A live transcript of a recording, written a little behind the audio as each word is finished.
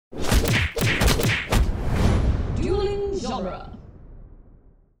genre.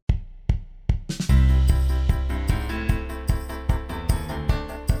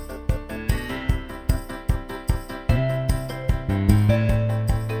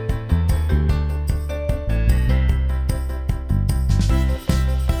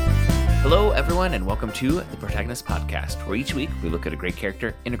 Hello, everyone, and welcome to the Protagonist Podcast, where each week we look at a great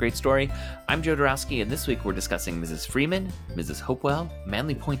character in a great story. I'm Joe Dorowski, and this week we're discussing Mrs. Freeman, Mrs. Hopewell,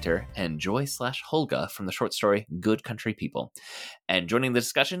 Manly Pointer, and Joy/Holga from the short story Good Country People. And joining the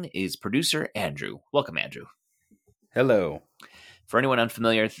discussion is producer Andrew. Welcome, Andrew. Hello. For anyone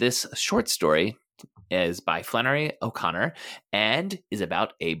unfamiliar, this short story is by Flannery O'Connor and is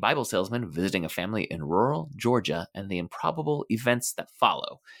about a Bible salesman visiting a family in rural Georgia and the improbable events that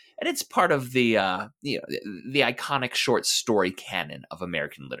follow. And it's part of the iconic short story canon of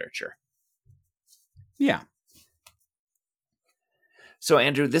American literature. Yeah. So,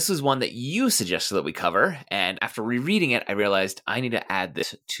 Andrew, this is one that you suggested that we cover. And after rereading it, I realized I need to add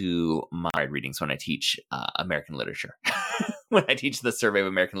this to my readings when I teach American literature. When I teach the Survey of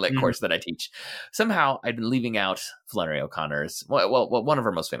American Lit course that I teach. Somehow, I've been leaving out Flannery O'Connor's, well, one of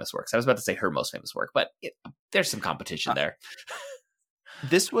her most famous works. I was about to say her most famous work, but there's some competition there.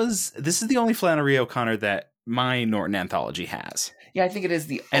 This is the only Flannery O'Connor that my Norton anthology has. Yeah, I think it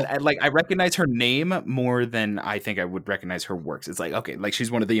is and I recognize her name more than I think I would recognize her works. It's like, okay, like she's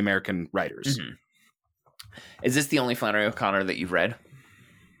one of the American writers. Mm-hmm. Is this the only Flannery O'Connor that you've read?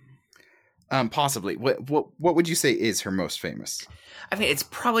 Possibly. What would you say is her most famous? I mean, it's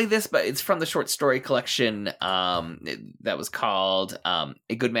probably this, but it's from the short story collection that was called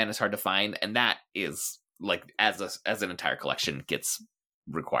A Good Man is Hard to Find, and that is like as an entire collection gets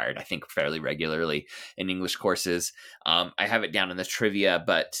required, I think, fairly regularly in English courses. I have it down in the trivia,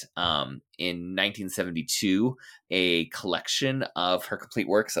 but in 1972, a collection of her complete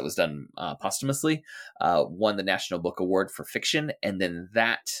works that was done posthumously won the National Book Award for Fiction, and then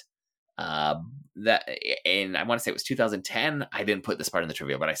that and I want to say it was 2010. I didn't put this part in the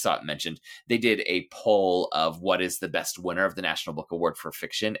trivia, but I saw it mentioned. They did a poll of what is the best winner of the National Book Award for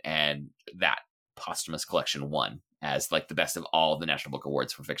Fiction, and that posthumous collection won as like the best of all of the National Book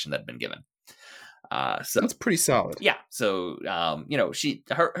Awards for fiction that had been given. So that's pretty solid. Yeah. So,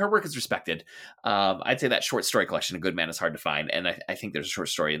 her work is respected. I'd say that short story collection, A Good Man is Hard to Find. And I think there's a short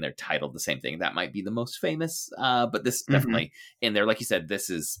story in there titled the same thing. That might be the most famous. But this definitely in there, like you said, this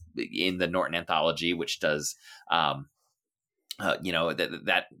is in the Norton anthology, which does,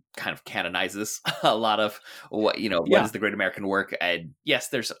 that kind of canonizes a lot of what is the great American work. And yes,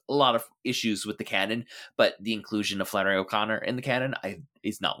 there's a lot of issues with the canon, but the inclusion of Flannery O'Connor in the canon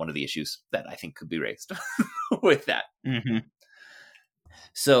is not one of the issues that I think could be raised with that. Mm-hmm.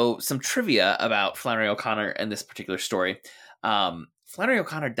 So some trivia about Flannery O'Connor and this particular story. Flannery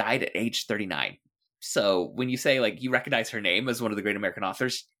O'Connor died at age 39. So when you say like you recognize her name as one of the great American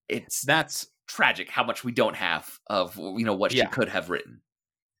authors, that's tragic how much we don't have of what she could have written.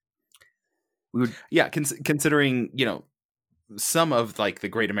 Considering some of like the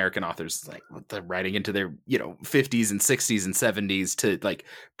great American authors, like they're writing into their 50s and 60s and 70s to like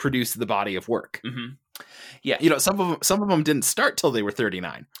produce the body of work. Mm-hmm. Yeah, some of them didn't start till they were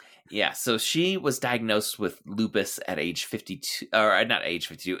 39. Yeah, so she was diagnosed with lupus at age 52, or not age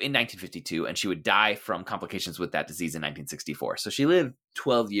 52, in 1952, and she would die from complications with that disease in 1964. So she lived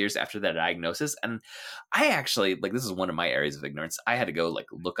 12 years after that diagnosis, and I actually, this is one of my areas of ignorance. I had to go,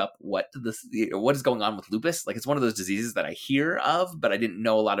 look up what is going on with lupus. Like, it's one of those diseases that I hear of, but I didn't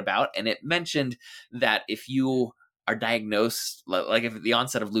know a lot about, and it mentioned that if you are diagnosed, if the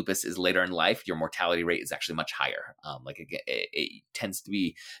onset of lupus is later in life, your mortality rate is actually much higher. It tends to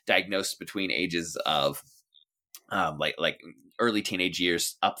be diagnosed between ages of early teenage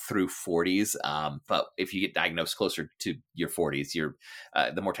years up through 40s. But if you get diagnosed closer to your 40s,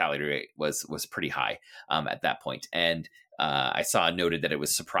 the mortality rate was pretty high at that point. And I saw noted that it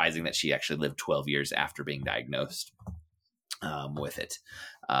was surprising that she actually lived 12 years after being diagnosed with it.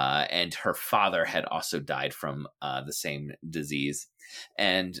 And her father had also died from the same disease.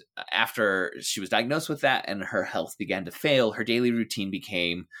 And after she was diagnosed with that and her health began to fail, her daily routine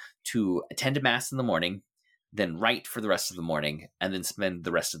became to attend to Mass in the morning, then write for the rest of the morning, and then spend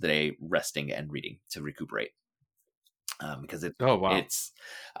the rest of the day resting and reading to recuperate. Because it's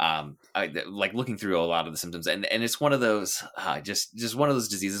looking through a lot of the symptoms, and it's one of those just one of those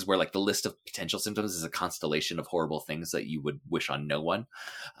diseases where the list of potential symptoms is a constellation of horrible things that you would wish on no one.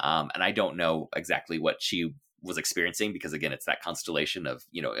 And I don't know exactly what she was experiencing, because again, it's that constellation of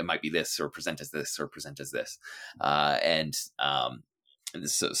it might be this or present as this or present as this,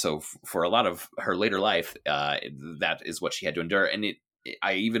 so for a lot of her later life, that is what she had to endure. And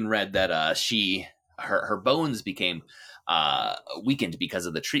I even read that her bones became weakened because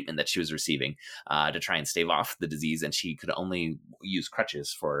of the treatment that she was receiving to try and stave off the disease, and she could only use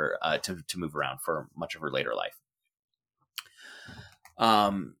crutches for to move around for much of her later life.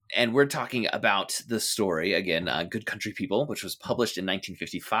 And we're talking about the story again, Good Country People, which was published in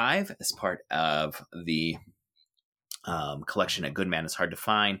 1955 as part of the collection A Good Man Is Hard to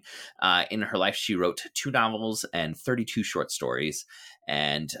Find. In her life, she wrote 2 novels and 32 short stories.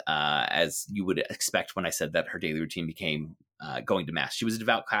 And as you would expect when I said that her daily routine became going to mass, she was a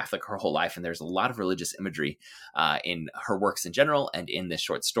devout Catholic her whole life, and there's a lot of religious imagery in her works in general and in this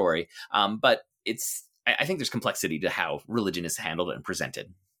short story. But I think there's complexity to how religion is handled and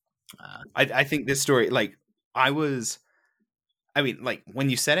presented. I think this story, like, when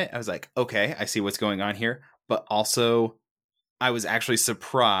you said it, I was like, okay, I see what's going on here. But also, I was actually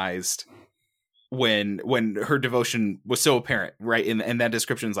surprised when her devotion was so apparent, right? And that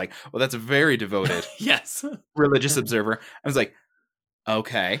description is like, well, that's a very devoted yes, religious observer. I was like,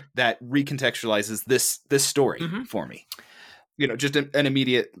 okay, that recontextualizes this story for me. Just an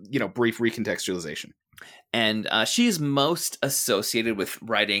immediate, brief recontextualization. And she's most associated with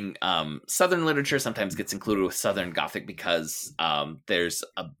writing Southern literature, sometimes gets included with Southern Gothic because there's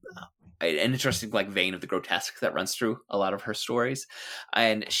an interesting vein of the grotesque that runs through a lot of her stories.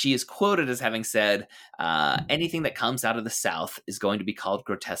 And she is quoted as having said, anything that comes out of the South is going to be called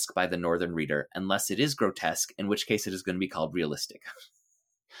grotesque by the Northern reader, unless it is grotesque, in which case it is going to be called realistic.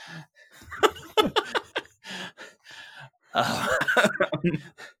 As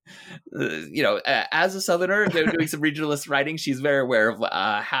a Southerner doing some regionalist writing, she's very aware of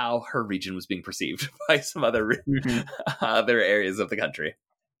how her region was being perceived by some other other areas of the country.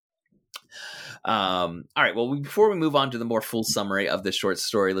 All right. Well, before we move on to the more full summary of this short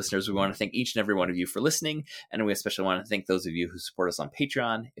story, listeners, we want to thank each and every one of you for listening. And we especially want to thank those of you who support us on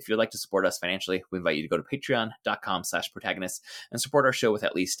Patreon. If you'd like to support us financially, we invite you to go to patreon.com/protagonist and support our show with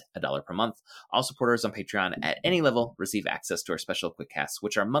at least $1 per month. All supporters on Patreon at any level receive access to our special quick casts,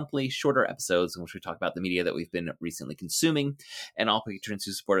 which are monthly, shorter episodes in which we talk about the media that we've been recently consuming. And all patrons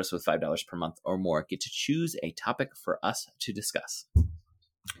who support us with $5 per month or more get to choose a topic for us to discuss.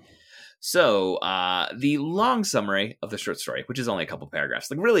 So the long summary of the short story, which is only a couple paragraphs,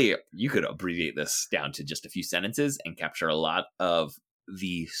 really, you could abbreviate this down to just a few sentences and capture a lot of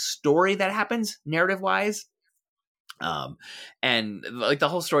the story that happens narrative-wise. And the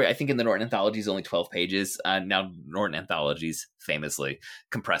whole story, I think in the Norton Anthology is only 12 pages. Now Norton Anthologies famously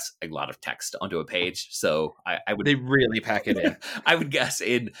compress a lot of text onto a page. So they really pack it in. I would guess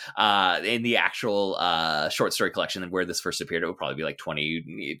in the actual short story collection where this first appeared, it would probably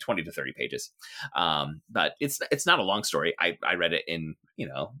be 20 to 30 pages. But it's not a long story. I read it in,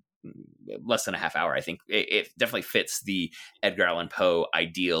 less than a half hour. I think it definitely fits the Edgar Allan Poe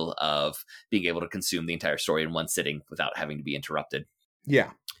ideal of being able to consume the entire story in one sitting without having to be interrupted.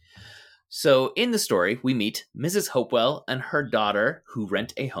 Yeah. So in the story, we meet Mrs. Hopewell and her daughter who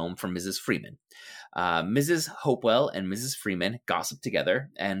rent a home from Mrs. Freeman. Mrs. Hopewell and Mrs. Freeman gossip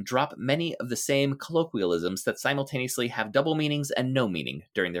together and drop many of the same colloquialisms that simultaneously have double meanings and no meaning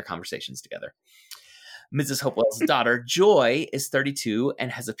during their conversations together. Mrs. Hopewell's daughter, Joy, is 32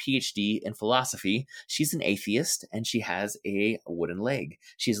 and has a PhD in philosophy. She's an atheist, and she has a wooden leg.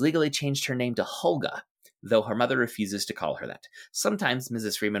 She's legally changed her name to Hulga, though her mother refuses to call her that. Sometimes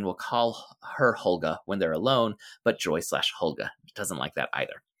Mrs. Freeman will call her Hulga when they're alone, but Joy/Hulga doesn't like that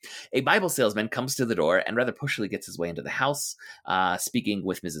either. A Bible salesman comes to the door and rather pushily gets his way into the house, speaking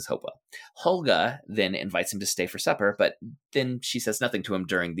with Mrs. Hopewell. Hulga then invites him to stay for supper, but then she says nothing to him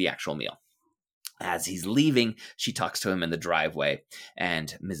during the actual meal. As he's leaving, she talks to him in the driveway,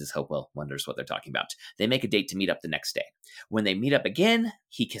 and Mrs. Hopewell wonders what they're talking about. They make a date to meet up the next day. When they meet up again,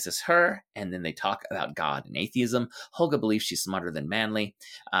 he kisses her, and then they talk about God and atheism. Hulga believes she's smarter than Manly.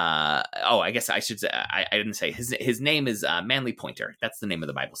 I guess I should say, I didn't say, his name is Manly Pointer. That's the name of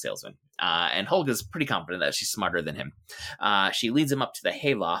the Bible salesman. And Hulga's pretty confident that she's smarter than him. She leads him up to the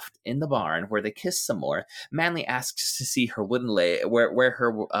hayloft in the barn, where they kiss some more. Manly asks to see her wooden leg, where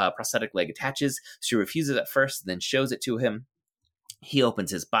her prosthetic leg attaches. She refuses at first, then shows it to him. He opens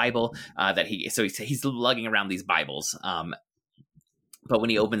his Bible he's lugging around these Bibles. But when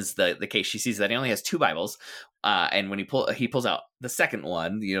he opens the case, she sees that he only has 2 Bibles. And when he pulls out the second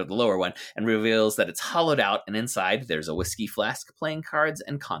one, the lower one, and reveals that it's hollowed out, and inside there's a whiskey flask, playing cards,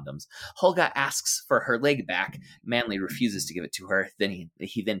 and condoms. Hulga asks for her leg back. Manly refuses to give it to her. Then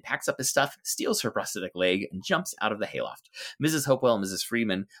he then packs up his stuff, steals her prosthetic leg, and jumps out of the hayloft. Mrs. Hopewell and Mrs.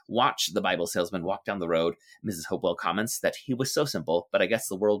 Freeman watch the Bible salesman walk down the road. Mrs. Hopewell comments that he was so simple, but I guess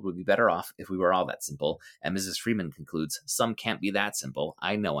the world would be better off if we were all that simple. And Mrs. Freeman concludes, some can't be that simple.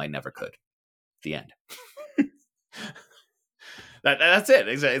 I know I never could. The end. That's it.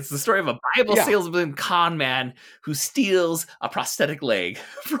 It's the story of a Bible salesman con man who steals a prosthetic leg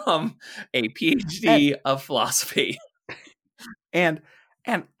from a PhD of philosophy. And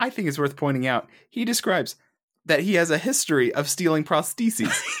I think it's worth pointing out, he describes that he has a history of stealing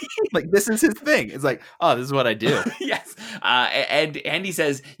prostheses. Like, this is his thing. It's like, oh, this is what I do. Yes. And he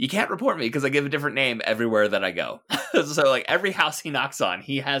says, you can't report me because I give a different name everywhere that I go. So, like, every house he knocks on,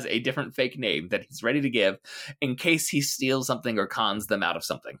 he has a different fake name that he's ready to give in case he steals something or cons them out of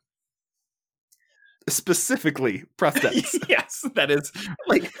something. Specifically prosthetics. Yes, that is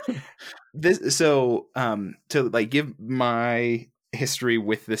like this. So, to like give my history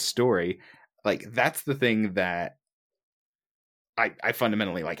with this story, like, that's the thing that I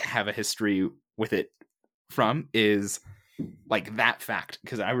fundamentally like have a history with it from, is like that fact.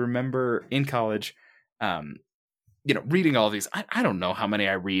 Because I remember in college, reading all of these. I don't know how many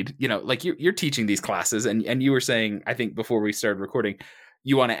I read. Like you're teaching these classes, and you were saying, I think before we started recording,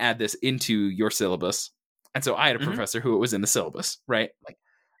 you want to add this into your syllabus. And so I had a professor who it was in the syllabus, right? Like,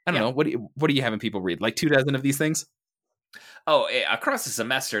 I don't know. What are you having people read? Like 24 of these things? Oh, across the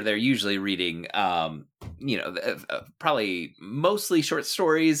semester, they're usually reading, probably mostly short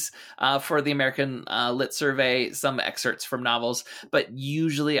stories for the American Lit Survey, some excerpts from novels, but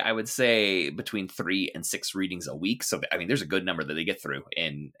usually I would say between 3 and 6 readings a week. So, I mean, there's a good number that they get through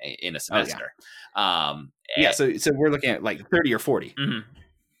in a semester. Oh, yeah. So we're looking at like 30 or 40. Mm-hmm.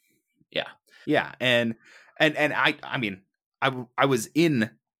 Yeah. Yeah. And I mean, I was in,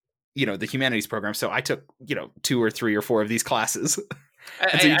 the humanities program. So I took, 2 or 3 or 4 of these classes.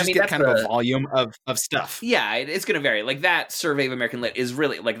 And so you just get kind of a volume of stuff. Yeah, it's going to vary. Like, that Survey of American Lit is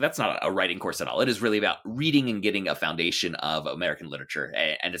really, like, that's not a writing course at all. It is really about reading and getting a foundation of American literature.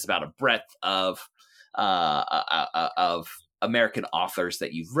 And it's about a breadth of American authors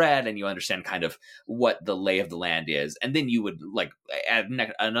that you've read, and you understand kind of what the lay of the land is. And then you would, like, at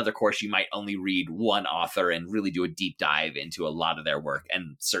another course, you might only read one author and really do a deep dive into a lot of their work.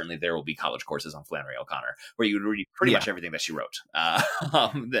 And certainly there will be college courses on Flannery O'Connor where you would read pretty much everything that she wrote,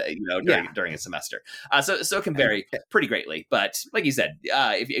 during a semester. So it can vary pretty greatly. But like you said,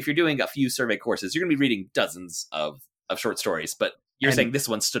 if you're doing a few survey courses, you're going to be reading dozens of short stories. But you're saying this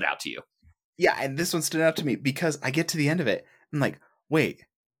one stood out to you. Yeah, and this one stood out to me because I get to the end of it, I'm like, wait,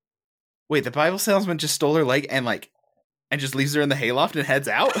 the Bible salesman just stole her leg and just leaves her in the hayloft and heads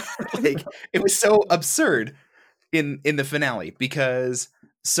out? Like, it was so absurd in the finale, because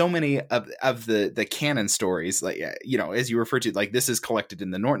so many of the canon stories, like, as you referred to, like, this is collected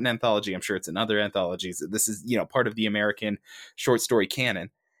in the Norton anthology. I'm sure it's in other anthologies. This is, part of the American short story canon.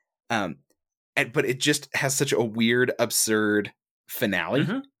 But it just has such a weird, absurd finale.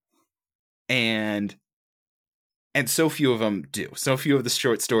 Mm-hmm. And so few of them do. So few of the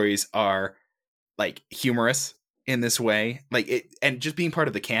short stories are like humorous in this way, like it, and just being part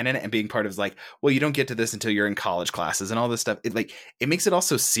of the canon and being part of, like, well, you don't get to this until you're in college classes and all this stuff. It makes it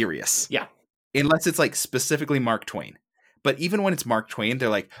also serious. Yeah. Unless it's like specifically Mark Twain. But even when it's Mark Twain, they're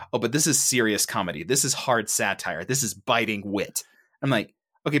like, oh, but this is serious comedy. This is hard satire. This is biting wit. I'm like,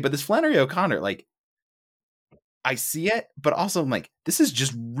 okay, but this Flannery O'Connor, like, I see it, but also I'm like, this is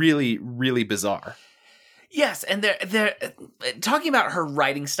just really, really bizarre. Yes, and they're talking about her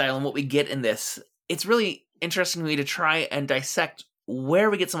writing style and what we get in this. It's really interesting to me to try and dissect where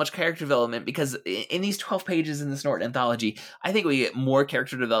we get so much character development, because in these 12 pages in this Norton anthology, I think we get more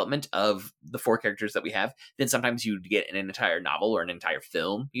character development of the 4 characters that we have than sometimes you'd get in an entire novel or an entire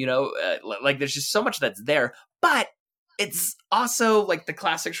film. Like, there's just so much that's there, but it's also like the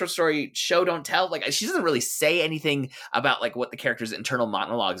classic short story show don't tell. Like, she doesn't really say anything about like what the characters' internal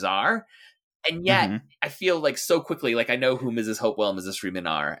monologues are. And yet I feel like so quickly, like, I know who Mrs. Hopewell and Mrs. Freeman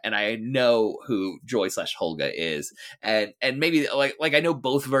are, and I know who Joy/Holga is. And maybe like I know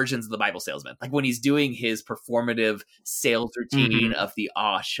both versions of the Bible salesman. Like, when he's doing his performative sales routine of the,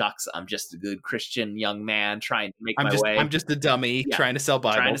 aw, shucks, I'm just a good Christian young man trying to make my way. I'm just a dummy trying to sell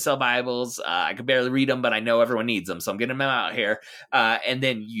Bibles. I could barely read them, but I know everyone needs them, so I'm getting them out here. And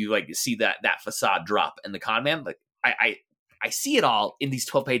then you like see that facade drop in the con man. Like, I see it all in these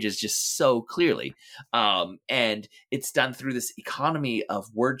 12 pages just so clearly. And it's done through this economy of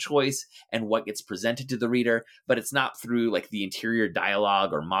word choice and what gets presented to the reader, but it's not through like the interior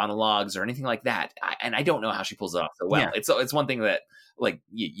dialogue or monologues or anything like that. And I don't know how she pulls it off so well. Yeah. It's one thing that, like,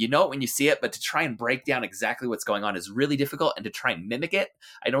 you know it when you see it, but to try and break down exactly what's going on is really difficult. And to try and mimic it,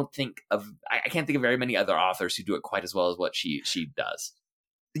 I can't think of very many other authors who do it quite as well as what she does.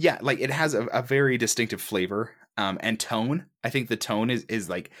 Yeah, like, it has a very distinctive flavor and tone. I think the tone is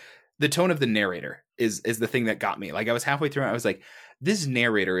like the tone of the narrator is the thing that got me. Like, I was halfway through, I was like, this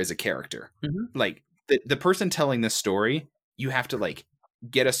narrator is a character. Mm-hmm. Like, the person telling this story, you have to like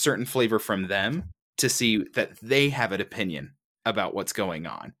get a certain flavor from them to see that they have an opinion about what's going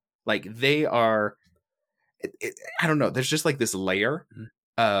on. Like, they are, I don't know. There's just like this layer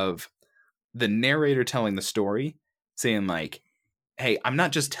of the narrator telling the story, saying like, hey, I'm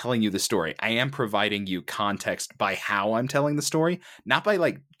not just telling you the story. I am providing you context by how I'm telling the story, not by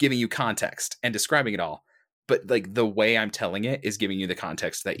like giving you context and describing it all, but like the way I'm telling it is giving you the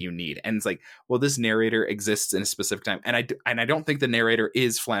context that you need. And it's like, well, this narrator exists in a specific time. And I don't think the narrator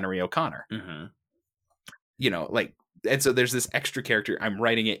is Flannery O'Connor. Mm-hmm. You know, like, and so there's this extra character. I'm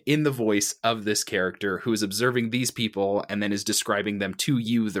writing it in the voice of this character who is observing these people and then is describing them to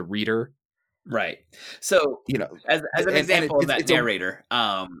you, the reader. Right. So, you know, as an example of that narrator,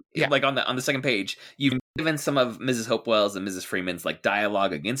 like on the second page, you've given some of Mrs. Hopewell's and Mrs. Freeman's like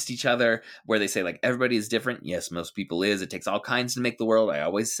dialogue against each other, where they say like, everybody is different. Yes, most people is. It takes all kinds to make the world. I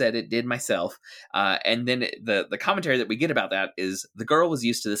always said it did myself. And then the commentary that we get about that is the girl was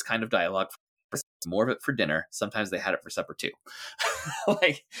used to this kind of dialogue. More of it for dinner. Sometimes they had it for supper too.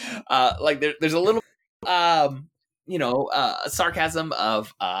 There's a little, sarcasm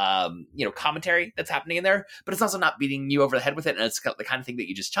of, commentary that's happening in there, but it's also not beating you over the head with it. And it's the kind of thing that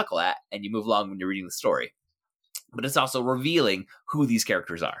you just chuckle at and you move along when you're reading the story, but it's also revealing who these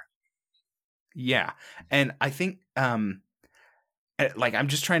characters are. Yeah. And I think, I'm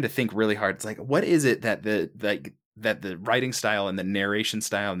just trying to think really hard. It's like, what is it that that the writing style and the narration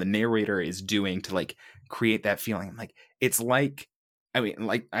style and the narrator is doing to like create that feeling? Like, it's like, I mean,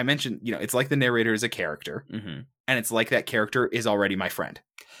 like I mentioned, it's like the narrator is a character, and it's like that character is already my friend.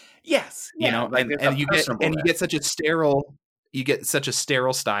 Yes. Yeah, and you get such a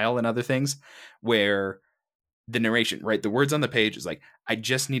sterile style in other things where the narration, right? The words on the page is like, I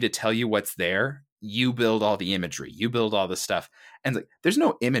just need to tell you what's there. You build all the imagery, you build all the stuff. And like, there's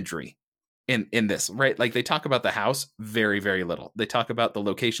no imagery in this, right? Like, they talk about the house very, very little. They talk about the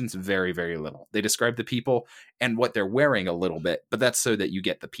locations very, very little. They describe the people and what they're wearing a little bit, but that's so that you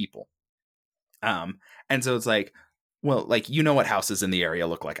get the people. And so it's like, well, like, what houses in the area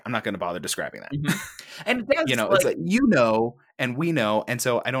look like. I'm not going to bother describing that. Mm-hmm. And it's like, and we know, and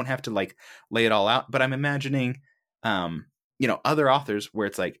so I don't have to like lay it all out. But I'm imagining, other authors where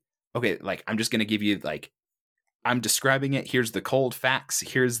it's like, okay, like, I'm just going to give you like, I'm describing it. Here's the cold facts.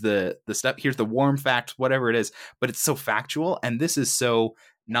 Here's the stuff. Here's the warm facts, whatever it is. But it's so factual. And this is so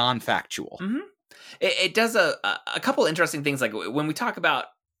non-factual. Mm-hmm. It does a couple interesting things. Like when we talk about,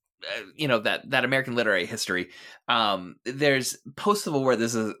 that American literary history, there's post-Civil War,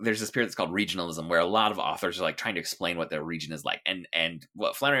 there's this period that's called regionalism, where a lot of authors are like trying to explain what their region is like, and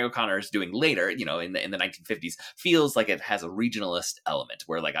what Flannery O'Connor is doing later, in the 1950s, feels like it has a regionalist element,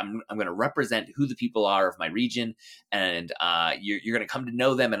 where like I'm going to represent who the people are of my region, and you're going to come to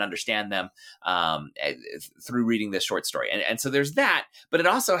know them and understand them through reading this short story, and so there's that, but it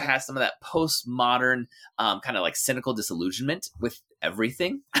also has some of that postmodern kind of like cynical disillusionment with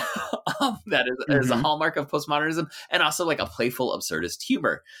everything that is a hallmark of postmodernism, and also like a playful absurdist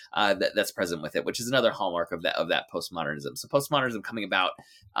humor that's present with it, which is another hallmark of that postmodernism. So postmodernism coming about,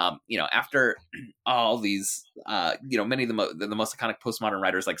 after all these, many of the most iconic postmodern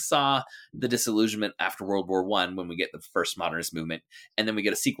writers like saw the disillusionment after World War I when we get the first modernist movement, and then we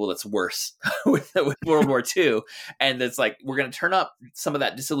get a sequel that's worse with World War II, and it's like we're going to turn up some of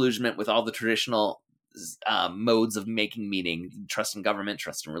that disillusionment with all the traditional modes of making meaning, trust in government,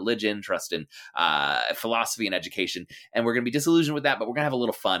 trust in religion, trust in philosophy and education, and we're going to be disillusioned with that, but we're going to have a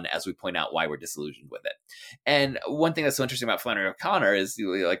little fun as we point out why we're disillusioned with it. And one thing that's so interesting about Flannery O'Connor is,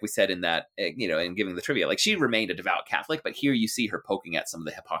 like we said in that, in giving the trivia, like, she remained a devout Catholic, but here you see her poking at some of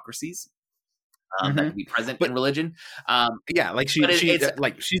the hypocrisies that can be present in religion. Like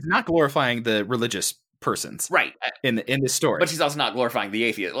she's not glorifying the religious persons, right, in this story, but she's also not glorifying the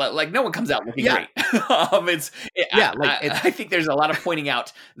atheist. Like, no one comes out looking great. I think there's a lot of pointing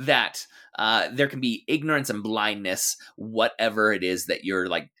out that there can be ignorance and blindness, whatever it is that you're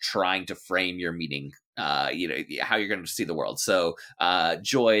like trying to frame your meaning, how you're going to see the world. So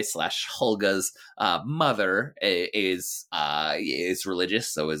Joy / Hulga's mother is religious,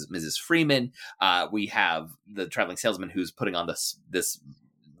 so is Mrs. Freeman. We have the traveling salesman who's putting on this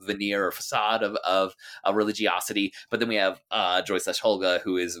veneer or facade of religiosity, but then we have Joy / Hulga,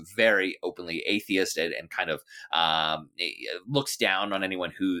 who is very openly atheist and kind of looks down on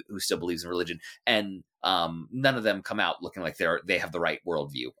anyone who still believes in religion, and none of them come out looking like they have the right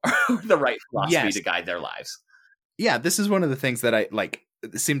worldview or the right philosophy to guide their lives. Yeah, this is one of the things that I like.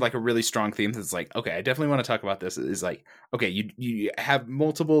 seemed like a really strong theme. That's like, okay, I definitely want to talk about this. Is like, okay, you have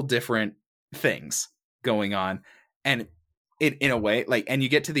multiple different things going on, and in a way, like, and you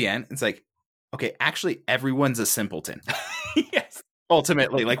get to the end, it's like, okay, actually, everyone's a simpleton. Yes.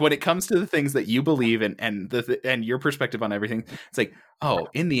 Ultimately, like when it comes to the things that you believe in and your perspective on everything, it's like, oh,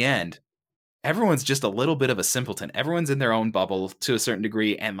 in the end, everyone's just a little bit of a simpleton. Everyone's in their own bubble to a certain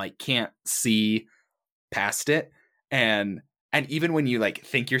degree and like can't see past it. And even when you like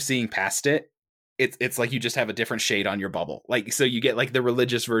think you're seeing past it, it's like you just have a different shade on your bubble. Like, so you get like the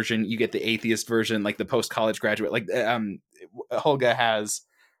religious version, you get the atheist version, like the post-college graduate. Like Holga has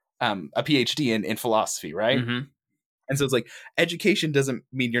a PhD in philosophy, right? Mm-hmm. And so it's like, education doesn't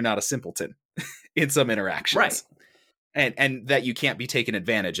mean you're not a simpleton in some interactions. Right. And that you can't be taken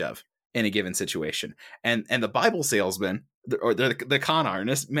advantage of in a given situation. And the Bible salesman, or the con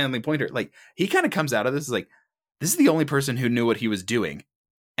artist, Manly Pointer, like, he kind of comes out of this like, this is the only person who knew what he was doing.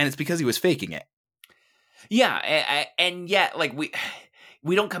 And it's because he was faking it. Yeah. And yet, like,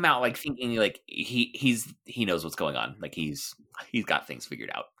 we don't come out like thinking like he knows what's going on. Like he's got things figured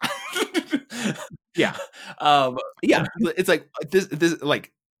out. Yeah. Yeah. It's like this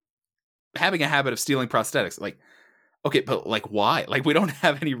like having a habit of stealing prosthetics. Like, okay, but like, why? Like, we don't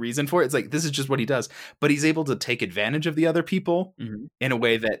have any reason for it. It's like, this is just what he does. But he's able to take advantage of the other people in a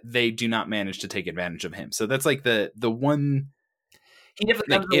way that they do not manage to take advantage of him. So that's like the one. He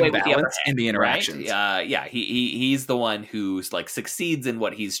definitely like imbalance in the interactions. Right? Yeah, he's the one who's like succeeds in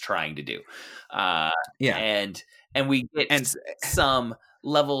what he's trying to do. And we get some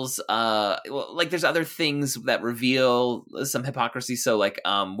levels like there's other things that reveal some hypocrisy. So like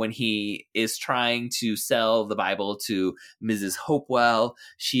when he is trying to sell the Bible to Mrs. Hopewell,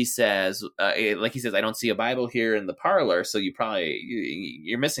 she says like he says, I don't see a Bible here in the parlor, so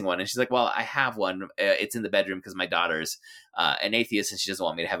you're missing one. And she's like, well, I have one, it's in the bedroom because my daughter's an atheist and she doesn't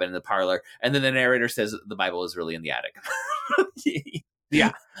want me to have it in the parlor. And then the narrator says the Bible is really in the attic.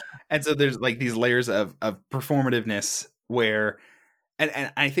 Yeah. And so there's like these layers of performativeness where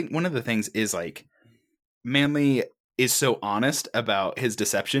and I think one of the things is like Manly is so honest about his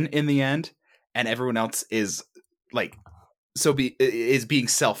deception in the end, and everyone else is like is being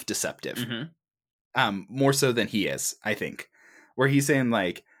self-deceptive. More so than he is, I think. Where he's saying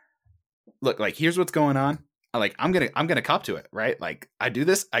like, look, like, here's what's going on. Like, I'm gonna cop to it, right? Like, I do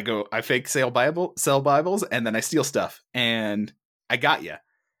this, I fake sell Bibles, and then I steal stuff, and I got you.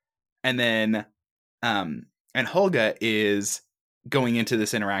 And then and Holga is going into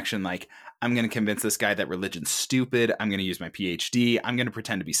this interaction like, I'm going to convince this guy that religion's stupid. I'm going to use my PhD. I'm going to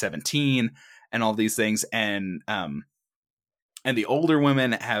pretend to be 17 and all these things. And the older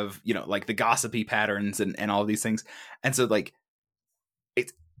women have, you know, like the gossipy patterns and all these things. And so like,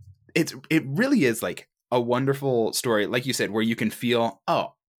 it really is like a wonderful story. Like you said, where you can feel,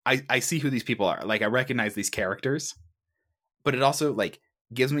 oh, I see who these people are. Like, I recognize these characters, but it also like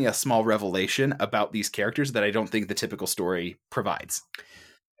gives me a small revelation about these characters that I don't think the typical story provides.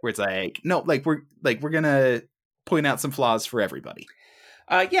 Where it's like, no, like we're gonna point out some flaws for everybody.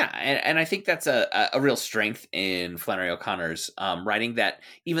 Yeah, and I think that's a real strength in Flannery O'Connor's writing, that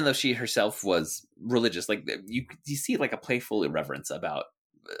even though she herself was religious, like you see like a playful irreverence about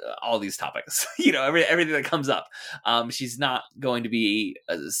all these topics, you know, everything that comes up. She's not going to be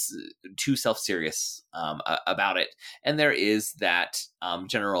too self-serious about it, and there is that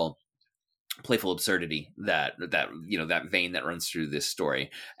general playful absurdity that you know, that vein that runs through this story.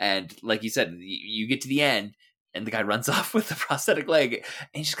 And like you said, you get to the end and the guy runs off with the prosthetic leg, and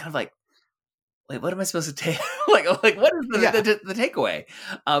he's just kind of like, wait, what am I supposed to take? like what is the takeaway?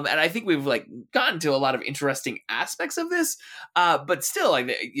 And I think we've like gotten to a lot of interesting aspects of this, but still,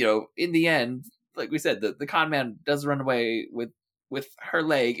 like, you know, in the end, like we said, the con man does run away with her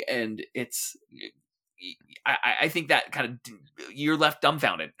leg, and it's I think that kind of, you're left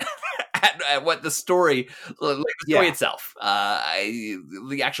dumbfounded at what the story, like the story itself,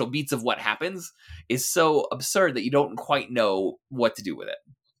 the actual beats of what happens is so absurd that you don't quite know what to do with it.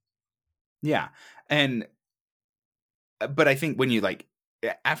 Yeah. But I think when you like,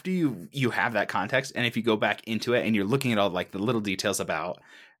 after you have that context, and if you go back into it and you're looking at all like the little details about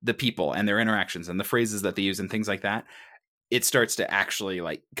the people and their interactions and the phrases that they use and things like that, it starts to actually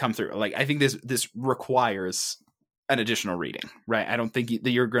like come through. Like, I think this requires an additional reading, right? I don't think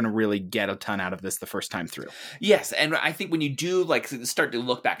that you're going to really get a ton out of this the first time through. Yes, and I think when you do like start to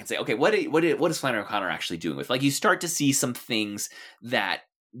look back and say, okay, what is Flannery O'Connor actually doing with? Like, you start to see some things that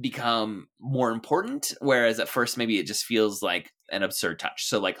become more important, whereas at first maybe it just feels like an absurd touch.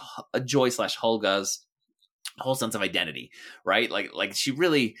 So like a Joy/Holga's whole sense of identity, right? Like she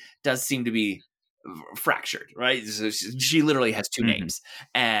really does seem to be fractured, right? So she literally has two names,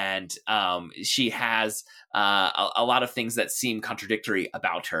 and she has a lot of things that seem contradictory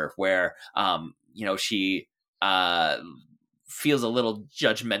about her, where she feels a little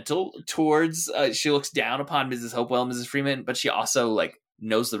judgmental towards she looks down upon Mrs. Hopewell and Mrs. Freeman, but she also like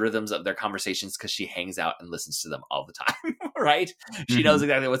knows the rhythms of their conversations because she hangs out and listens to them all the time. Right? She knows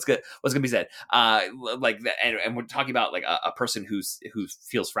exactly what's going to be said. Like that, and we're talking about like a person who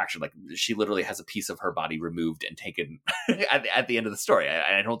feels fractured. Like she literally has a piece of her body removed and taken at the end of the story.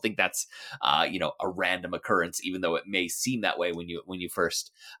 I don't think that's a random occurrence, even though it may seem that way when you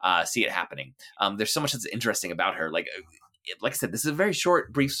first see it happening. There's so much that's interesting about her. Like I said, this is a very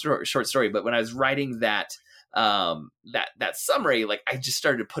short story, but when I was writing that summary, like I just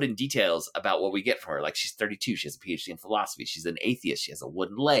started to put in details about what we get from her. Like she's 32, she has a PhD in philosophy, she's an atheist, she has a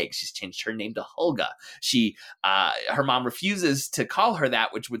wooden leg, she's changed her name to Hulga. She her mom refuses to call her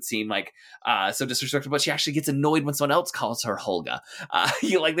that, which would seem like so disrespectful, but she actually gets annoyed when someone else calls her Hulga.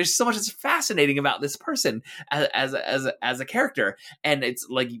 Like there's so much that's fascinating about this person as a character, and it's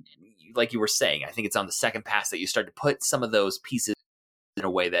like you were saying, I think it's on the second pass that you start to put some of those pieces in a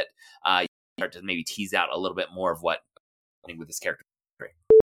way that start to maybe tease out a little bit more of what's happening with this character.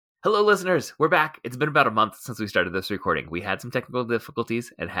 Hello, listeners. We're back. It's been about a month since we started this recording. We had some technical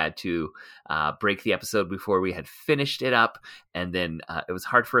difficulties and had to break the episode before we had finished it up, and then it was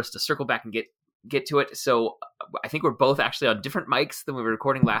hard for us to circle back and get to it. So I think we're both actually on different mics than we were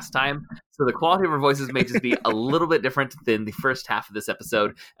recording last time. So the quality of our voices may just be a little bit different than the first half of this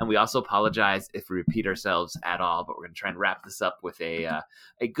episode. And we also apologize if we repeat ourselves at all, but we're going to try and wrap this up with a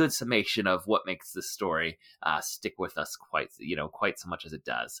good summation of what makes this story stick with us quite so much as it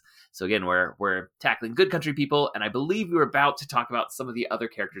does. So again, we're tackling Good Country People, and I believe we were about to talk about some of the other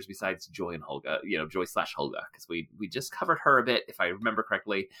characters besides Joy and Hulga, Joy/Hulga, because we just covered her a bit, if I remember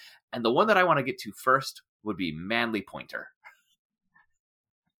correctly. And the one that I want to get to first would be Manly Pointer.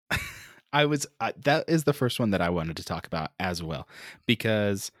 That is the first one that I wanted to talk about as well,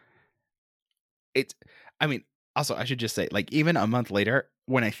 because also I should just say, like, even a month later,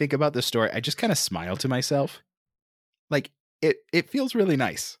 when I think about this story, I just kind of smile to myself. Like it feels really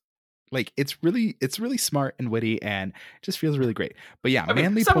nice. Like it's really smart and witty and just feels really great. But yeah,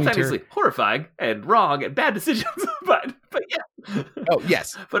 Manly simultaneously Pointer, horrifying and wrong and bad decisions, but yeah. Oh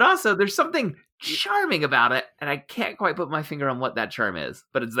yes. But also there's something charming about it, and I can't quite put my finger on what that charm is,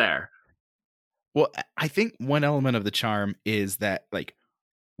 but it's there. Well, I think one element of the charm is that, like,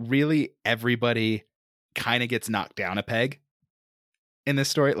 really everybody kind of gets knocked down a peg in this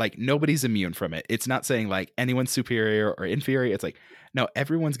story. Like, nobody's immune from it. It's not saying like anyone's superior or inferior. It's like, no,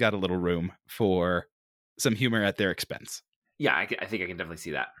 everyone's got a little room for some humor at their expense. Yeah, I think I can definitely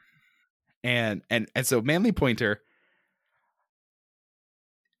see that. And so Manly Pointer,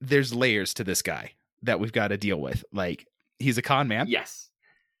 there's layers to this guy that we've got to deal with. Like, he's a con man. Yes.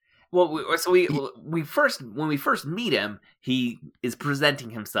 Well, when we first meet him, he is presenting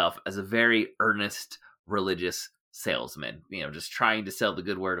himself as a very earnest religious salesman. Just trying to sell the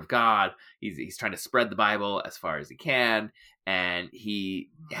good word of God. He's trying to spread the Bible as far as he can, and he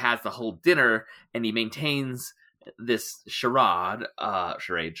has the whole dinner, and he maintains this charade of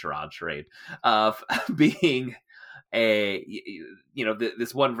being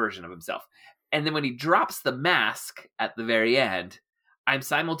this one version of himself. And then when he drops the mask at the very end, I'm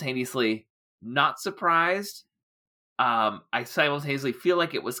simultaneously not surprised. I simultaneously feel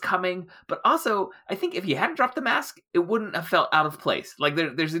like it was coming, but also I think if he hadn't dropped the mask, it wouldn't have felt out of place. Like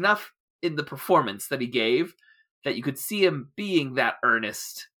there's enough in the performance that he gave that you could see him being that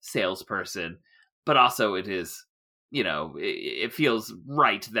earnest salesperson, but also it is, it feels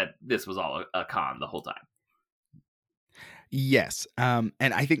right that this was all a con the whole time. Yes. And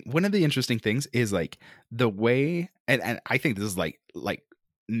I think one of the interesting things is like the way, and I think this is like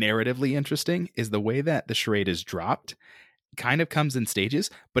narratively interesting, is the way that the charade is dropped kind of comes in stages,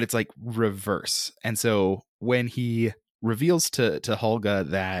 but it's like reverse. And so when he reveals to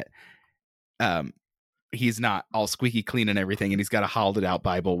Hulga that he's not all squeaky clean and everything, and he's got a hollowed out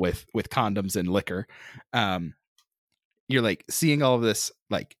Bible with condoms and liquor, you're like seeing all of this,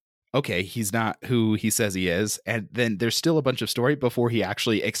 like, okay, he's not who he says he is. And then there's still a bunch of story before he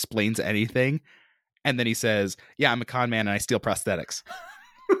actually explains anything. And then he says, yeah, I'm a con man and I steal prosthetics.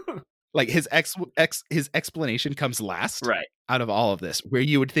 Like his explanation comes last, right, out of all of this, where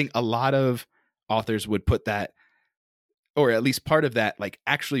you would think a lot of authors would put that, or at least part of that, like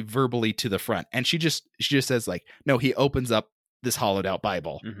actually verbally to the front. And she just says like, no, he opens up this hollowed out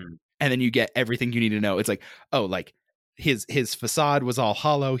Bible. Mm-hmm. And then you get everything you need to know. It's like, oh, like, his facade was all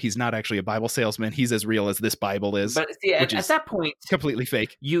hollow. He's not actually a Bible salesman. He's as real as this Bible is. But see, at that point, completely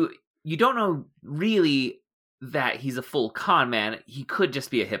fake. you don't know really that he's a full con man. He could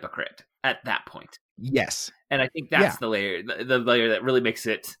just be a hypocrite at that point. Yes. And I think that's the layer, the layer that really makes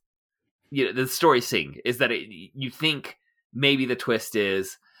it, the story sing, is that you think maybe the twist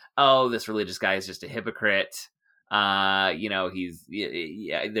is, oh, this religious guy is just a hypocrite. He's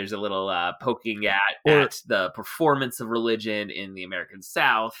there's a little poking at the performance of religion in the American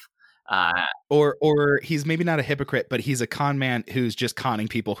South. Or he's maybe not a hypocrite, but he's a con man who's just conning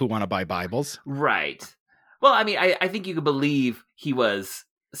people who want to buy Bibles. Right. Well, I mean, I think you could believe he was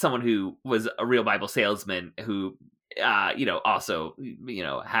someone who was a real Bible salesman who, also,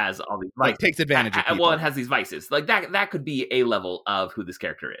 has all these vices. Like takes advantage of people. Well, it has these vices. Like that could be a level of who this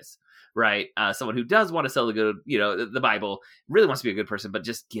character is, right? Someone who does want to sell the good, the Bible, really wants to be a good person, but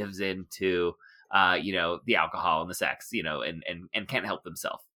just gives in to, the alcohol and the sex, and can't help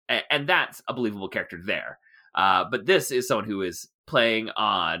themselves. And that's a believable character there. But this is someone who is playing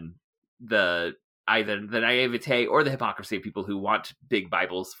on either the naivete or the hypocrisy of people who want big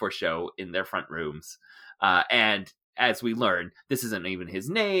Bibles for show in their front rooms. And as we learn, this isn't even his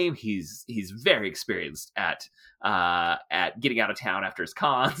name. He's very experienced at getting out of town after his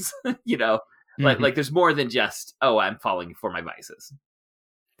cons. Like there's more than just, oh, I'm falling for my vices.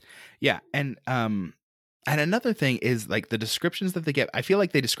 Yeah, and another thing is like the descriptions that they get. I feel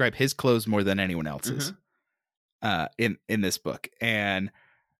like they describe his clothes more than anyone else's in this book, and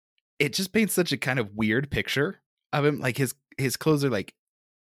it just paints such a kind of weird picture of him. Like his clothes are like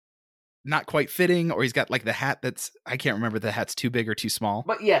not quite fitting, or he's got like the hat I can't remember, the hat's too big or too small.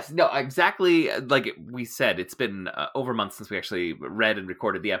 But yes, no, exactly like we said, it's been over months since we actually read and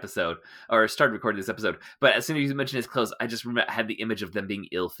recorded the episode, or started recording this episode. But as soon as you mentioned his clothes, I just had the image of them being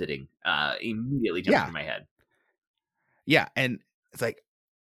ill-fitting immediately jumped into my head. Yeah, and it's like,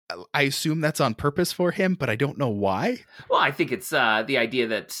 I assume that's on purpose for him, but I don't know why. Well, I think it's the idea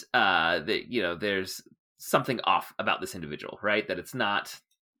that there's something off about this individual, right? That it's not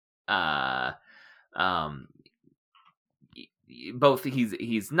both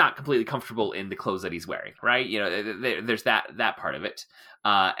he's not completely comfortable in the clothes that he's wearing, right? There's that part of it,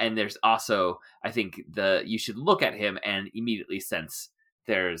 and there's also, I think, you should look at him and immediately sense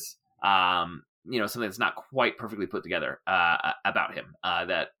there's something that's not quite perfectly put together about him,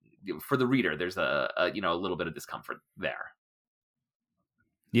 that for the reader there's a little bit of discomfort there.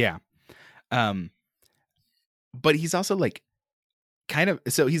 Yeah. But he's also like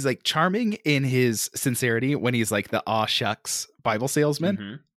so he's like charming in his sincerity when he's like the aw shucks Bible salesman.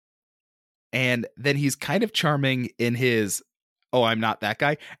 Mm-hmm. And then he's kind of charming in his, oh, I'm not that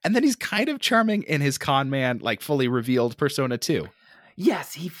guy. And then he's kind of charming in his con man, like fully revealed persona too.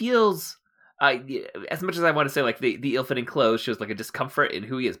 Yes, he feels, as much as I want to say like the ill-fitting clothes shows like a discomfort in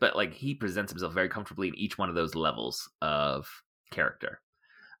who he is, but like he presents himself very comfortably in each one of those levels of character.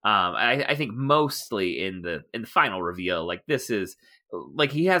 I think mostly in the final reveal, like this is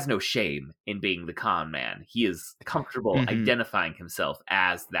like he has no shame in being the con man. He is comfortable identifying himself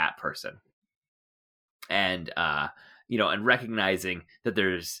as that person, and and recognizing that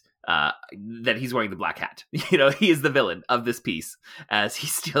there's that he's wearing the black hat. He is the villain of this piece as he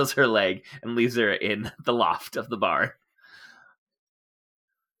steals her leg and leaves her in the loft of the bar.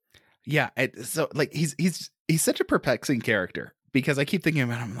 Yeah, so like he's such a perplexing character. Because I keep thinking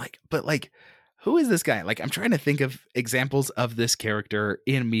about him, like, but like, who is this guy? Like, I'm trying to think of examples of this character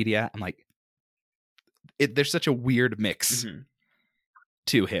in media. I'm like, there's such a weird mix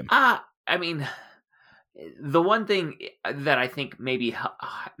to him. I mean, the one thing that I think maybe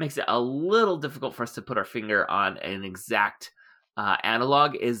makes it a little difficult for us to put our finger on an exact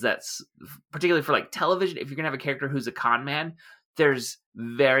analog is that, particularly for like television, if you're gonna have a character who's a con man, there's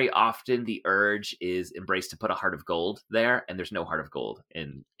very often the urge is embraced to put a heart of gold there, and there's no heart of gold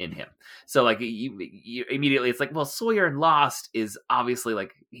in him. So like you immediately, it's like, well, Sawyer in Lost is obviously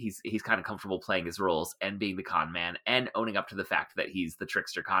like he's kind of comfortable playing his roles and being the con man and owning up to the fact that he's the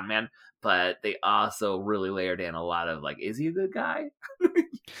trickster con man, but they also really layered in a lot of like, is he a good guy?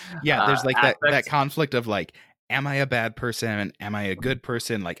 Yeah, there's like that conflict of like, am I a bad person? Am I a good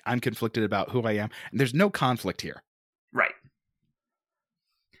person? Like, I'm conflicted about who I am. And there's no conflict here. Right.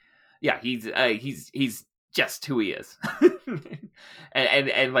 Yeah, he's just who he is,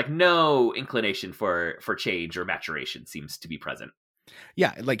 and like no inclination for change or maturation seems to be present.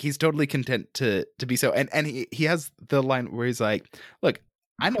 Yeah, like he's totally content to be so, and he has the line where he's like, "Look,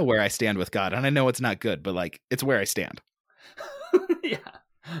 I know where I stand with God, and I know it's not good, but like it's where I stand." Yeah.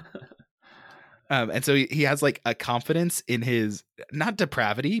 And so he has like a confidence in his not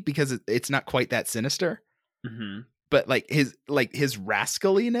depravity because it's not quite that sinister. Mm-hmm. But like his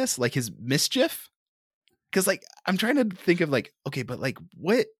rascaliness, like his mischief, because like I'm trying to think of like, okay, but like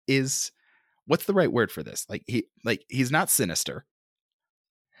what's the right word for this? Like he's not sinister.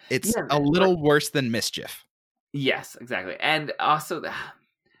 It's Yeah, a little worse than mischief. yes, exactly. And also,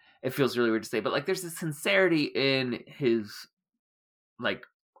 it feels really weird to say, but like there's a sincerity in his like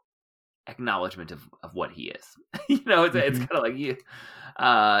acknowledgement of what he is. It's Mm-hmm. kind of like you.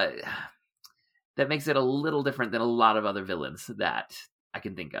 Uh, that makes it a little different than a lot of other villains that I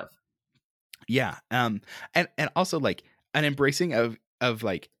can think of. Yeah. And also like an embracing of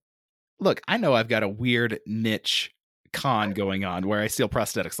like, look, I know I've got a weird niche con going on where I steal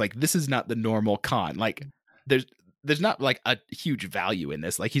prosthetics. Like this is not the normal con. Like there's not like a huge value in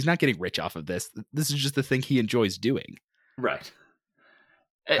this. Like he's not getting rich off of this. This is just the thing he enjoys doing. Right.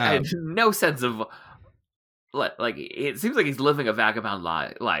 And no sense of like it seems like he's living a vagabond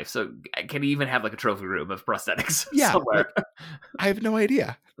life. So can he even have like a trophy room of prosthetics somewhere? Like, I have no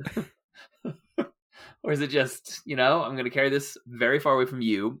idea. Or is it just, I'm going to carry this very far away from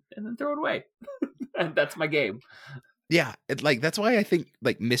you and then throw it away. And that's my game. Yeah. That's why I think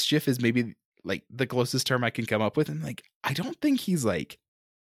like mischief is maybe like the closest term I can come up with. And like, I don't think he's like,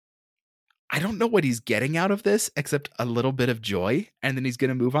 I don't know what he's getting out of this except a little bit of joy. And then he's going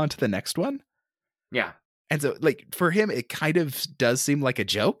to move on to the next one. Yeah. And so like for him, it kind of does seem like a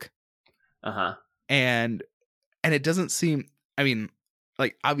joke. Uh-huh. And it doesn't seem, I mean,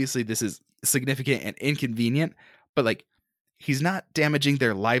 like obviously this is significant and inconvenient, but like he's not damaging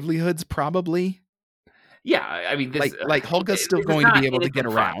their livelihoods probably. Yeah, I mean, this like Holga's still going to be able to get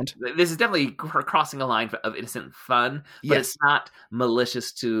fun. around. This is definitely crossing a line of innocent fun, but it's not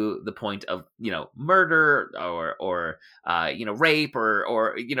malicious to the point of murder or rape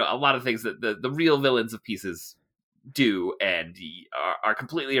or a lot of things that the real villains of Pieces do and are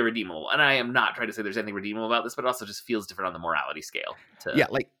completely irredeemable. And I am not trying to say there's anything redeemable about this, but it also just feels different on the morality scale.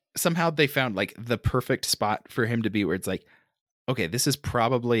 Like somehow they found like the perfect spot for him to be where it's like, okay, this is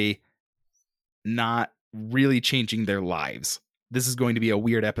probably not really changing their lives. This is going to be a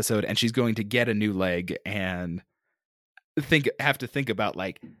weird episode and she's going to get a new leg and have to think about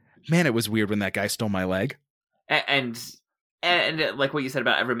like, man, it was weird when that guy stole my leg. And like what you said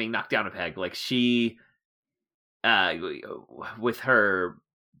about everyone being knocked down a peg, like she with her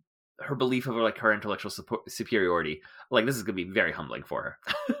belief of like her intellectual superiority, like this is gonna be very humbling for her.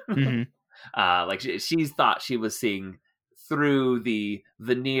 Mm-hmm. Like she's thought she was seeing through the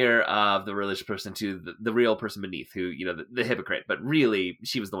veneer of the religious person to the real person beneath, who the hypocrite, but really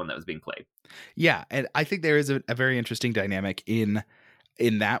she was the one that was being played. Yeah, and I think there is a very interesting dynamic in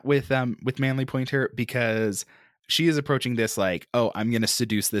that with Manly Pointer, because she is approaching this like, oh, I'm gonna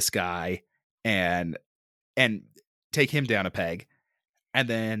seduce this guy and take him down a peg, and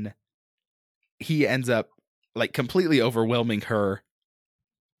then he ends up like completely overwhelming her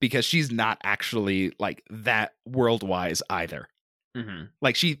because she's not actually like that world wise either. Mm-hmm.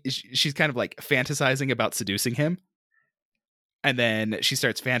 Like she's kind of like fantasizing about seducing him, and then she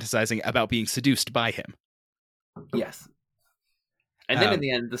starts fantasizing about being seduced by him. Yes. And then in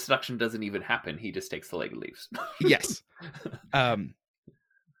the end, the seduction doesn't even happen. He just takes the leg and leaves. Yes.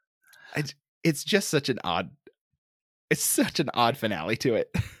 It's just such an odd finale to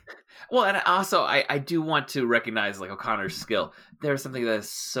it. Well, and also I do want to recognize like O'Connor's skill. There's something that is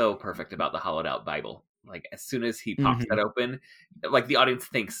so perfect about the hollowed out Bible. Like as soon as he pops that open, like the audience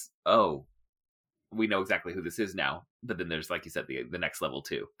thinks, oh, we know exactly who this is now. But then there's, like you said, the next level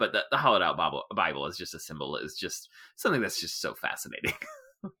too. But the hollowed out Bible is just a symbol. Is just something that's just so fascinating.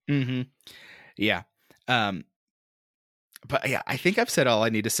 Mm-hmm. Yeah. But yeah, I think I've said all I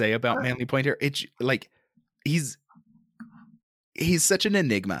need to say about Manly Pointer. It's like he's such an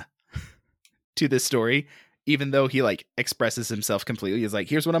enigma to this story, even though he like expresses himself completely. He's like,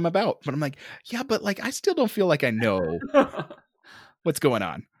 here's what I'm about. But I'm like, yeah, but like I still don't feel like I know what's going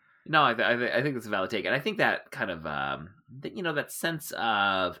on. No, I think that's a valid take. And I think that kind of that sense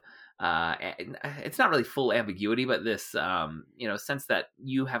of it's not really full ambiguity, but this sense that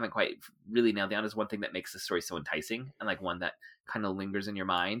you haven't quite really nailed down is one thing that makes the story so enticing, and like one that kind of lingers in your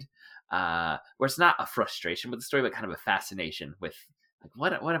mind, where it's not a frustration with the story, but kind of a fascination with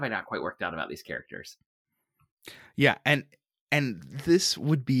like what have I not quite worked out about these characters. Yeah, and this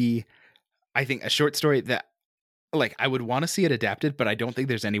would be, I think, a short story that like I would want to see it adapted, but I don't think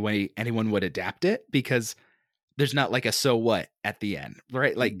there's any way anyone would adapt it, because there's not like a so what at the end,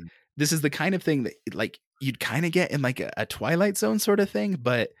 right? Like this is the kind of thing that like you'd kind of get in like a Twilight Zone sort of thing,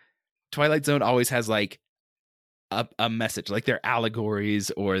 but Twilight Zone always has like a message, like they're allegories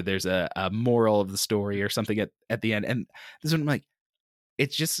or there's a moral of the story or something at the end. And this one, I'm like,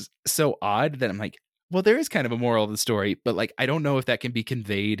 it's just so odd that I'm like, well, there is kind of a moral of the story, but like I don't know if that can be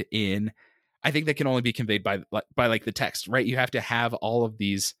conveyed in I think that can only be conveyed by like the text, right? You have to have all of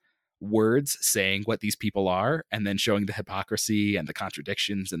these words saying what these people are and then showing the hypocrisy and the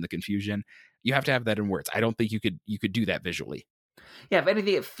contradictions and the confusion. You have to have that in words. I don't think you could do that visually. Yeah, if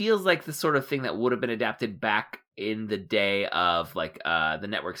anything, it feels like the sort of thing that would have been adapted back in the day of like the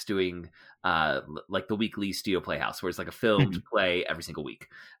networks doing like the weekly Studio Playhouse, where it's like a filmed play every single week,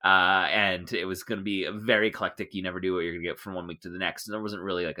 and it was going to be very eclectic. You never knew what you're going to get from one week to the next, and there wasn't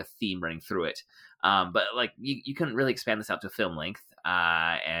really like a theme running through it. But like you couldn't really expand this out to film length,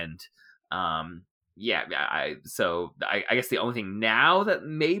 and yeah, I guess the only thing now that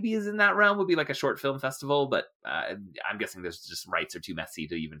maybe is in that realm would be like a short film festival, but I'm guessing there's just rights are too messy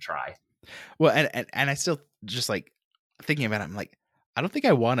to even try. Well, and I still just like thinking about it, I'm like, I don't think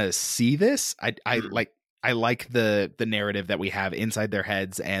I want to see this. I like the narrative that we have inside their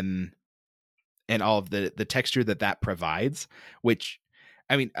heads and all of the texture that provides, which,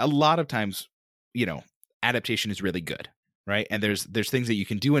 I mean, a lot of times, you know, adaptation is really good. Right. And there's things that you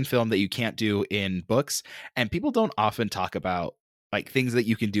can do in film that you can't do in books. And people don't often talk about like things that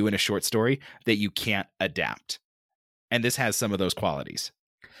you can do in a short story that you can't adapt. And this has some of those qualities.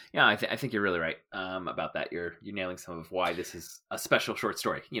 Yeah, I think you're really right about that. You're nailing some of why this is a special short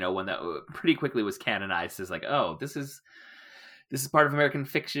story. You know, one that pretty quickly was canonized as like, oh, this is part of American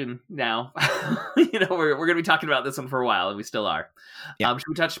fiction now. You know, we're going to be talking about this one for a while, and we still are. Yeah. Should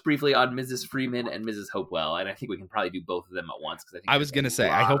we touch briefly on Mrs. Freeman and Mrs. Hopewell? And I think we can probably do both of them at once, because I was going to say,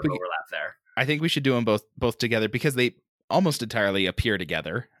 I hope we overlap there. I think we should do them both together, because they almost entirely appear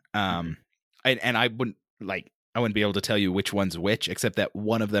together. And I wouldn't be able to tell you which one's which, except that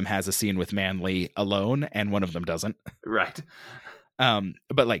one of them has a scene with Manly alone, and one of them doesn't. Right.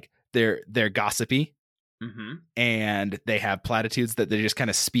 But like they're gossipy. Mm-hmm. And they have platitudes that they just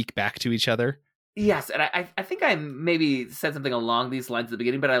kind of speak back to each other. Yes, and I think I maybe said something along these lines at the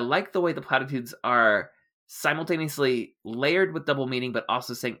beginning, but I like the way the platitudes are simultaneously layered with double meaning, but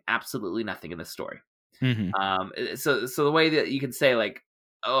also saying absolutely nothing in the story. Mm-hmm. So the way that you can say like,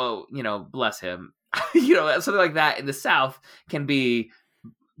 oh, you know, bless him, you know, something like that in the South can be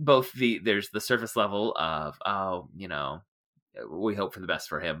both there's the surface level of, oh, you know, we hope for the best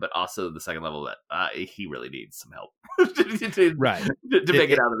for him, but also the second level that he really needs some help to make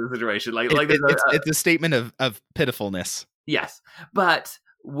it out of the situation. It's a statement of pitifulness. Yes, but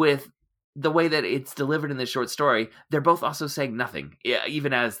with the way that it's delivered in this short story, they're both also saying nothing,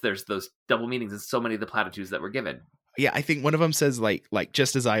 even as there's those double meanings and so many of the platitudes that were given. Yeah, I think one of them says like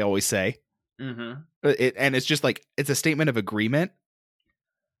just as I always say, and it's just like it's a statement of agreement,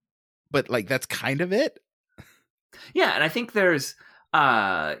 but like that's kind of it. Yeah, and I think there's,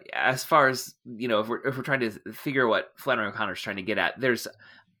 as far as, you know, if we're trying to figure what Flannery O'Connor's trying to get at, there's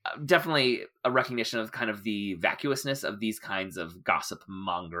definitely a recognition of kind of the vacuousness of these kinds of gossip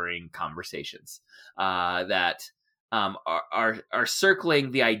mongering conversations that are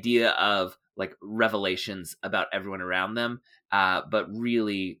circling the idea of like revelations about everyone around them, but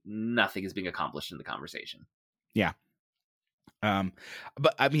really nothing is being accomplished in the conversation. Yeah.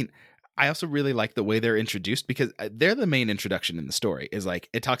 But I mean, I also really like the way they're introduced, because they're the main introduction in the story. Is like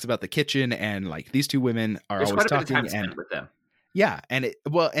it talks about the kitchen, and like these two women are always talking, quite a bit of time spent with them. Yeah, and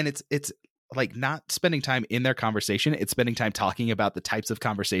it's like not spending time in their conversation; it's spending time talking about the types of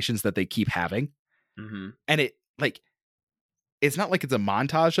conversations that they keep having. And it's not like it's a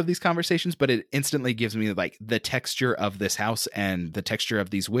montage of these conversations, but it instantly gives me like the texture of this house and the texture of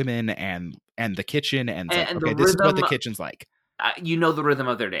these women and the kitchen and like, okay, this is what the kitchen's like. You know the rhythm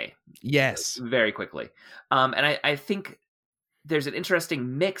of their day. Yes. Very quickly. And I think there's an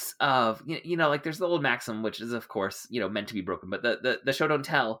interesting mix of, you know, like there's the old maxim, which is, of course, you know, meant to be broken, but the show don't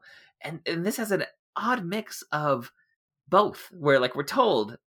tell. And this has an odd mix of both, where like we're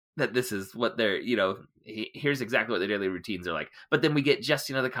told that this is what they're, you know, here's exactly what their daily routines are like. But then we get just,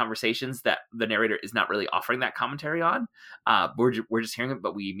 you know, the conversations that the narrator is not really offering that commentary on. We're just hearing it,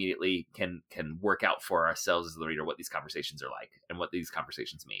 but we immediately can work out for ourselves as the reader what these conversations are like and what these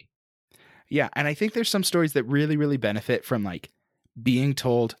conversations mean. Yeah, and I think there's some stories that really, really benefit from like being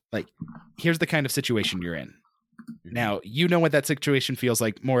told, like, here's the kind of situation you're in. Now, you know what that situation feels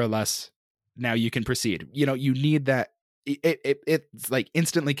like, more or less. Now you can proceed. You know, you need that. It's like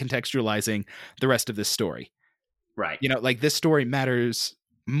instantly contextualizing the rest of this story. Right. You know, like this story matters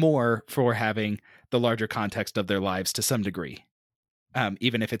more for having the larger context of their lives to some degree.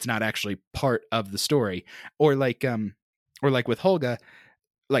 Even if it's not actually part of the story. Or like with Holga,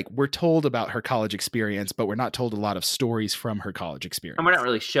 like we're told about her college experience, but we're not told a lot of stories from her college experience. And we're not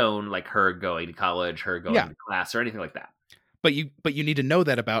really shown like her going to college, her going to class or anything like that. But you need to know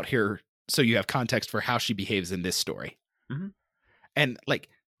that about her so you have context for how she behaves in this story. And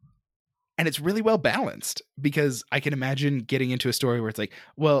And it's really well balanced, because I can imagine getting into a story where it's like,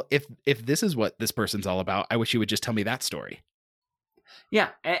 well, if this is what this person's all about, I wish you would just tell me that story. Yeah,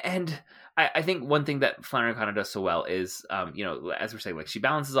 and I think one thing that Flannery O'Connor does so well is, as we're saying, like, she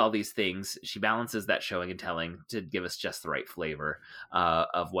balances all these things. She balances that showing and telling to give us just the right flavor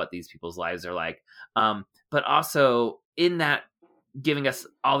of what these people's lives are like. But also in that, giving us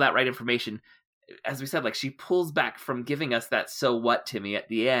all that right information, as we said, like, she pulls back from giving us that "so what" Timmy at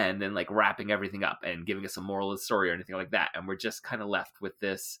the end and like wrapping everything up and giving us a moral of the story or anything like that. And we're just kind of left with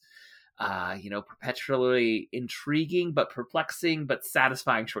this, perpetually intriguing but perplexing but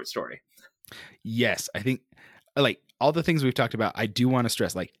satisfying short story. Yes, I think, like, all the things we've talked about, I do want to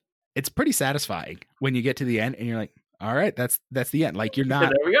stress, like, it's pretty satisfying when you get to the end and you're like, all right, that's the end. Like, you're not,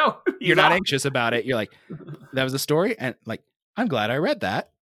 there we go. You're not anxious about it. You're like, that was a story, and like, I'm glad I read that.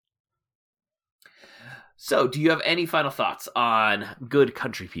 So, do you have any final thoughts on Good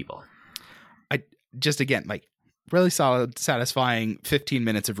Country People? I just, again, like, really solid, satisfying 15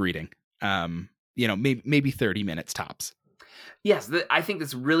 minutes of reading. Maybe 30 minutes tops. Yes, I think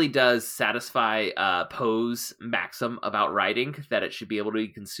this really does satisfy Poe's maxim about writing, that it should be able to be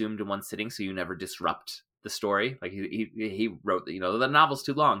consumed in one sitting, so you never disrupt the story. Like, he wrote, the novel's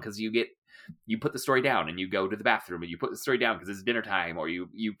too long because you put the story down and you go to the bathroom, and you put the story down because it's dinner time, or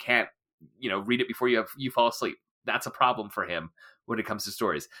you can't read it before you fall asleep. That's a problem for him when it comes to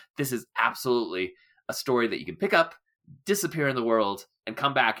stories. This is absolutely a story that you can pick up, disappear in the world, and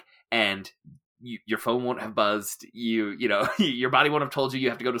come back, and your phone won't have buzzed. Your body won't have told you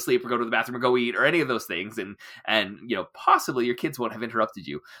have to go to sleep or go to the bathroom or go eat or any of those things, and possibly your kids won't have interrupted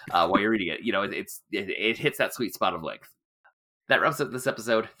you while you're reading it. It hits that sweet spot of length. That wraps up this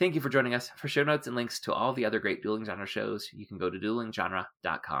episode. Thank you for joining us. For show notes and links to all the other great Dueling Genre shows, you can go to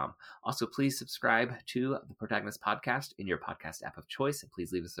duelinggenre.com. Also, please subscribe to the Protagonist Podcast in your podcast app of choice, and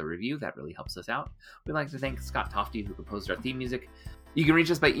please leave us a review. That really helps us out. We'd like to thank Scott Tofty, who composed our theme music. You can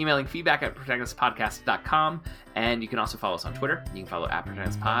reach us by emailing feedback at protagonistpodcast.com, and you can also follow us on Twitter. You can follow at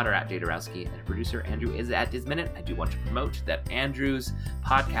protagonistpod or at jdarowski, and producer Andrew is at DisMinute. I do want to promote that Andrew's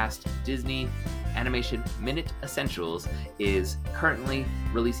podcast, Disney Animation Minute Essentials, is currently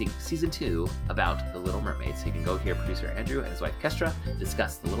releasing season 2 about The Little Mermaid. So you can go hear producer Andrew and his wife Kestra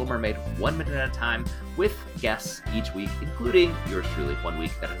discuss The Little Mermaid 1 minute at a time with guests each week, including yours truly, one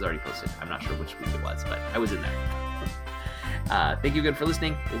week that has already posted. I'm not sure which week it was, but I was in there. Thank you again for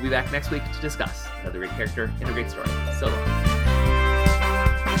listening. We'll be back next week to discuss another great character and a great story. So long.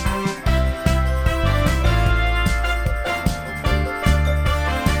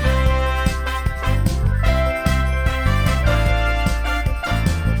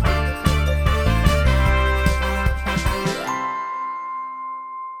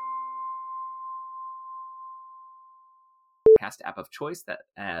 App of choice, that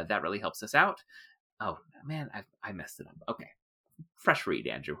really helps us out. Oh man, I messed it up. Okay, fresh read,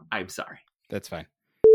 Andrew. I'm sorry. That's fine.